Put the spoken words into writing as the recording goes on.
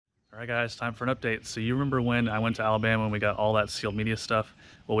Alright guys, time for an update. So you remember when I went to Alabama and we got all that sealed media stuff?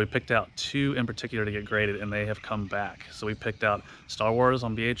 Well, we picked out two in particular to get graded and they have come back. So we picked out Star Wars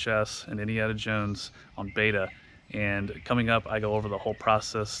on VHS and Indiana Jones on beta. And coming up, I go over the whole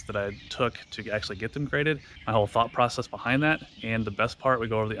process that I took to actually get them graded, my whole thought process behind that, and the best part, we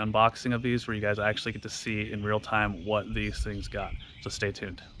go over the unboxing of these where you guys actually get to see in real time what these things got. So stay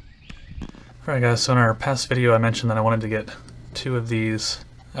tuned. Alright guys, so in our past video I mentioned that I wanted to get two of these.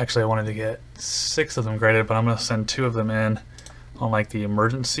 Actually, I wanted to get 6 of them graded, but I'm going to send 2 of them in on like the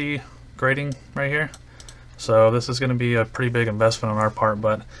emergency grading right here. So this is going to be a pretty big investment on our part,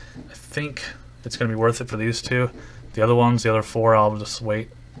 but I think it's going to be worth it for these 2. The other ones, the other 4, I'll just wait,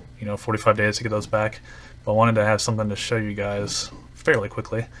 45 days to get those back. But I wanted to have something to show you guys fairly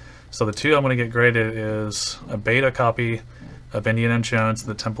quickly. So the 2 I'm going to get graded is a beta copy of Indiana Jones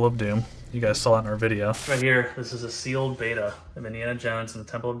and the Temple of Doom. You guys saw it in our video. Right here, this is a sealed beta of Indiana Jones and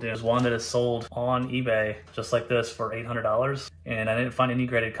the Temple of Doom. There's one that is sold on eBay just like this for $800, and I didn't find any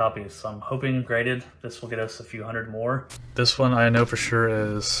graded copies, so I'm hoping graded this will get us a few hundred more. This one I know for sure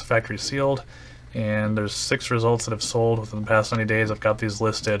is factory sealed, and there's 6 results that have sold within the past 90 days. I've got these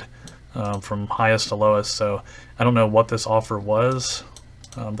listed from highest to lowest, so I don't know what this offer was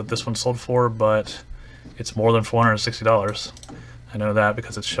that this one sold for, but it's more than $460. I know that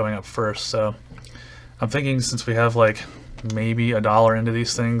because it's showing up first. So I'm thinking, since we have like maybe $1 into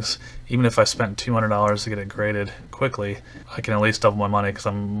these things, even if I spent $200 to get it graded quickly, I can at least double my money, because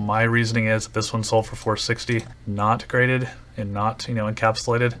my reasoning is that this one sold for $460, not graded and not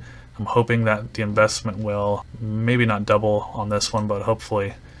encapsulated. I'm hoping that the investment will maybe not double on this one, but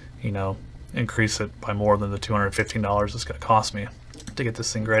hopefully increase it by more than the $215 it's going to cost me to get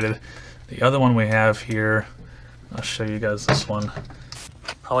this thing graded. The other one we have here, I'll show you guys this one.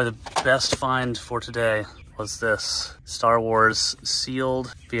 Probably the best find for today was this Star Wars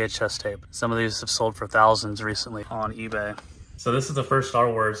sealed VHS tape. Some of these have sold for thousands recently on eBay. So this is the first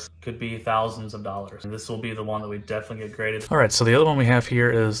Star Wars, could be thousands of dollars. And this will be the one that we definitely get graded. All right, so the other one we have here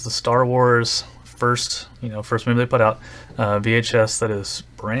is the Star Wars first movie they put out, VHS that is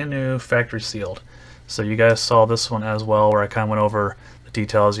brand new, factory sealed. So you guys saw this one as well, where I kind of went over the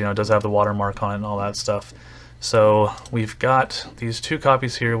details. It does have the watermark on it and all that stuff. So we've got these 2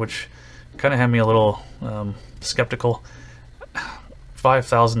 copies here, which kind of had me a little skeptical.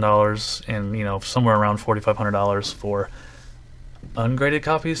 $5,000 and somewhere around $4,500 for ungraded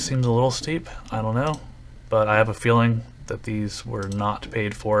copies seems a little steep. I don't know, but I have a feeling that these were not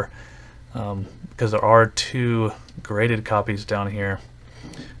paid for, because there are 2 graded copies down here,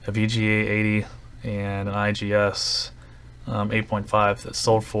 a VGA 80 and an IGS 8.5 that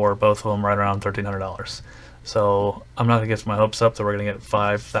sold for both of them right around $1,300. So I'm not gonna get my hopes up that we're gonna get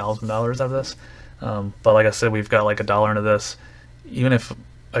 $5,000 out of this, but like I said, we've got like $1 into this. Even if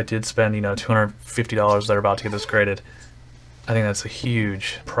I did spend $250 that are about to get this graded, I think that's a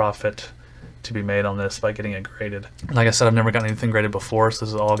huge profit to be made on this by getting it graded. Like I said, I've never gotten anything graded before, so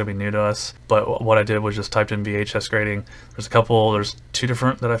this is all gonna be new to us. But what I did was just typed in VHS grading. There's 2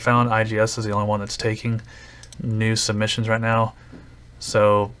 different that I found. IGS is the only one that's taking new submissions right now.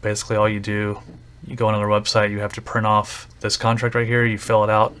 So basically all you do, you go on their website, you have to print off this contract right here, you fill it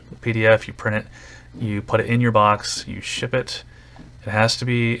out, PDF, you print it, you put it in your box, you ship it. It has to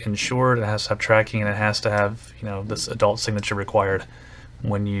be insured, it has to have tracking, and it has to have this adult signature required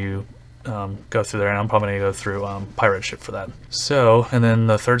when you go through there. And I'm probably going to go through pirate ship for that. So, and then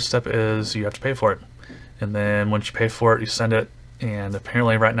the 3rd step is you have to pay for it. And then once you pay for it, you send it. And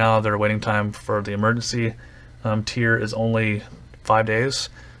apparently right now their waiting time for the emergency tier is only 5 days.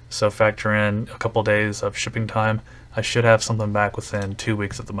 So factor in a couple days of shipping time. I should have something back within 2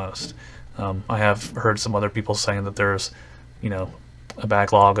 weeks at the most. I have heard some other people saying that there's, a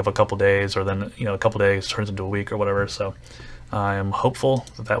backlog of a couple days, or then, a couple days turns into a week or whatever. So I'm hopeful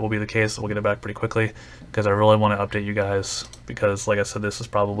that that will be the case, that we'll get it back pretty quickly, because I really want to update you guys, because like I said, this is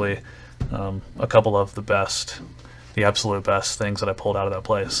probably a couple of the absolute best things that I pulled out of that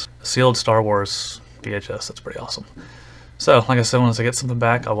place. Sealed Star Wars VHS, that's pretty awesome. So, like I said, once I get something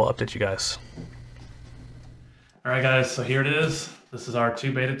back, I will update you guys. Alright guys, so here it is. This is our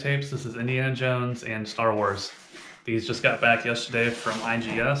 2 beta tapes. This is Indiana Jones and Star Wars. These just got back yesterday from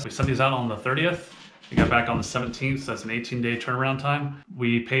IGS. We sent these out on the 30th. We got back on the 17th, so that's an 18-day turnaround time.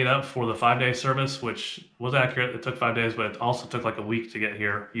 We paid up for the 5-day service, which was accurate. It took 5 days, but it also took like a week to get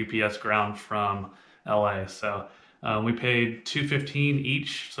here, UPS ground from LA. So we paid $215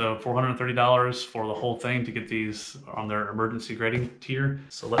 each, so $430 for the whole thing to get these on their emergency grading tier.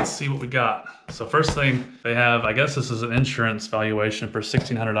 So let's see what we got. So first thing they have, I guess this is an insurance valuation for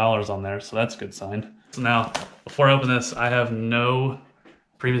 $1,600 on there, so that's a good sign. So now, before I open this, I have no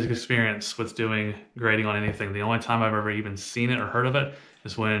previous experience with doing grading on anything. The only time I've ever even seen it or heard of it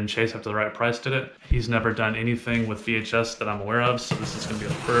is when Chase After the Right Price did it. He's never done anything with VHS that I'm aware of, so this is gonna be a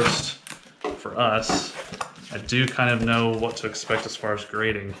first for us. I do kind of know what to expect as far as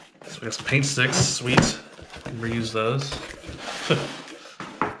grading. So we got some paint sticks, sweet. Can reuse those.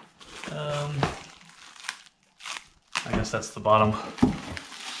 I guess that's the bottom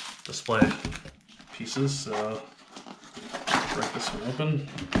display pieces, so break this one open.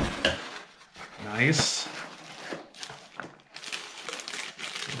 Nice.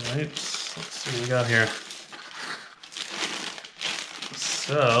 All right, let's see what we got here.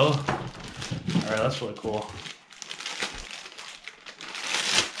 So, all right, that's really cool.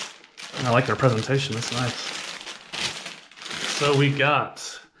 I like their presentation, that's nice. So we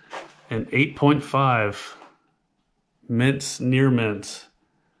got an 8.5 mint, near mint.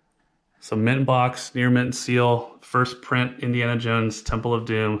 So mint box, near mint seal, first print Indiana Jones Temple of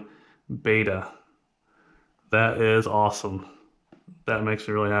Doom beta. That is awesome. That makes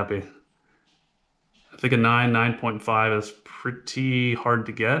me really happy. I think a 9.5 is pretty hard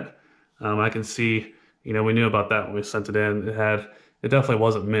to get. I can see, you know, we knew about that when we sent it in. It definitely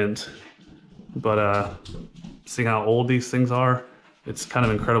wasn't mint, but seeing how old these things are, it's kind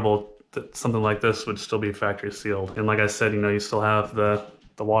of incredible that something like this would still be factory sealed. And like I said, you know, you still have the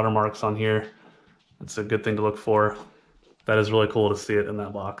watermarks on here. It's a good thing to look for. That is really cool to see it in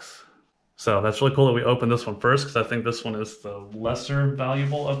that box. So that's really cool that we opened this one first, because I think this one is the lesser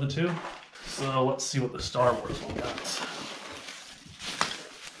valuable of the two. So let's see what the Star Wars one got.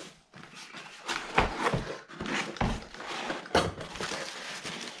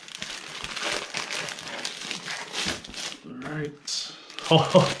 All right.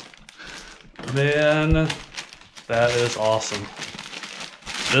 Oh, man, that is awesome.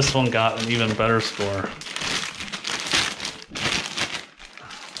 This one got an even better score.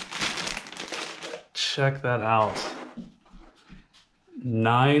 Check that out.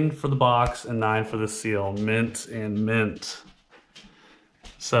 9 for the box and 9 for the seal. Mint and mint.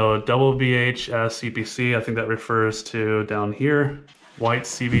 So double VHS EPC, I think that refers to down here. White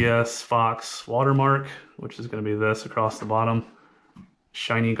CBS Fox watermark, which is going to be this across the bottom.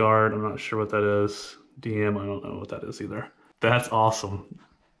 Shiny guard, I'm not sure what that is. DM, I don't know what that is either. That's awesome.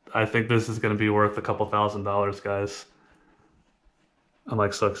 I think this is going to be worth a couple $1,000s, guys. I'm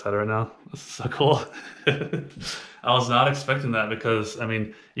like so excited right now. This is so cool. I was not expecting that because, I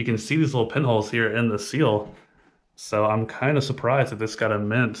mean, you can see these little pinholes here in the seal. So I'm kind of surprised that this got a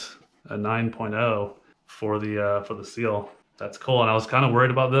mint, a 9.0 for the seal. That's cool. And I was kind of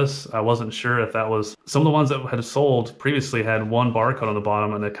worried about this. I wasn't sure if that was, some of the ones that had sold previously had one barcode on the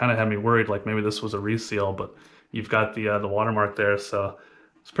bottom, and it kind of had me worried, like maybe this was a reseal, but you've got the watermark there. So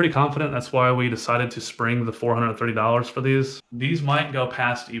I was pretty confident. That's why we decided to spring the $430 for these. These might go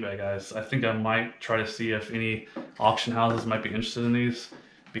past eBay, guys. I think I might try to see if any auction houses might be interested in these,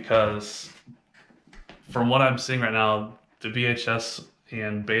 because from what I'm seeing right now, the VHS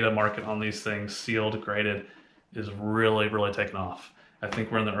and beta market on these things, sealed, graded, is really, really taking off. I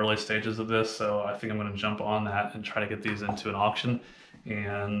think we're in the early stages of this, so I think I'm going to jump on that and try to get these into an auction,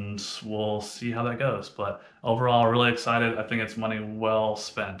 and we'll see how that goes. But overall, really excited. I think it's money well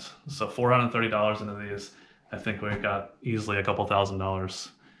spent. So $430 into these, I think we've got easily a couple $1,000s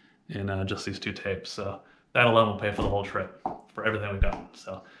in just these 2 tapes. So that alone will pay for the whole trip, for everything we've got.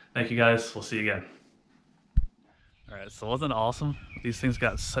 So thank you guys. We'll see you again. All right, so wasn't it awesome? These things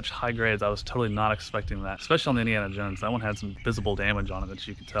got such high grades. I was totally not expecting that, especially on the Indiana Jones. That one had some visible damage on it that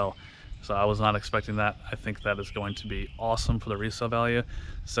you could tell. So I was not expecting that. I think that is going to be awesome for the resale value.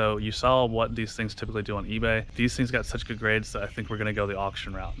 So you saw what these things typically do on eBay. These things got such good grades that I think we're gonna go the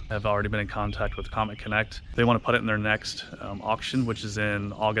auction route. I've already been in contact with Comic Connect. They wanna put it in their next auction, which is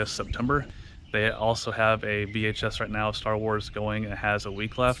in August, September. They also have a VHS right now of Star Wars going. It has a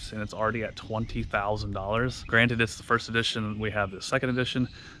week left and it's already at $20,000. Granted, it's the first edition. We have the second edition,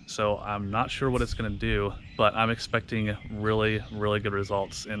 so I'm not sure what it's gonna do, but I'm expecting really, really good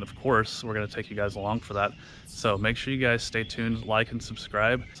results. And of course, we're gonna take you guys along for that. So make sure you guys stay tuned, like and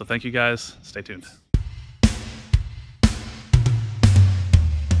subscribe. So thank you guys, stay tuned.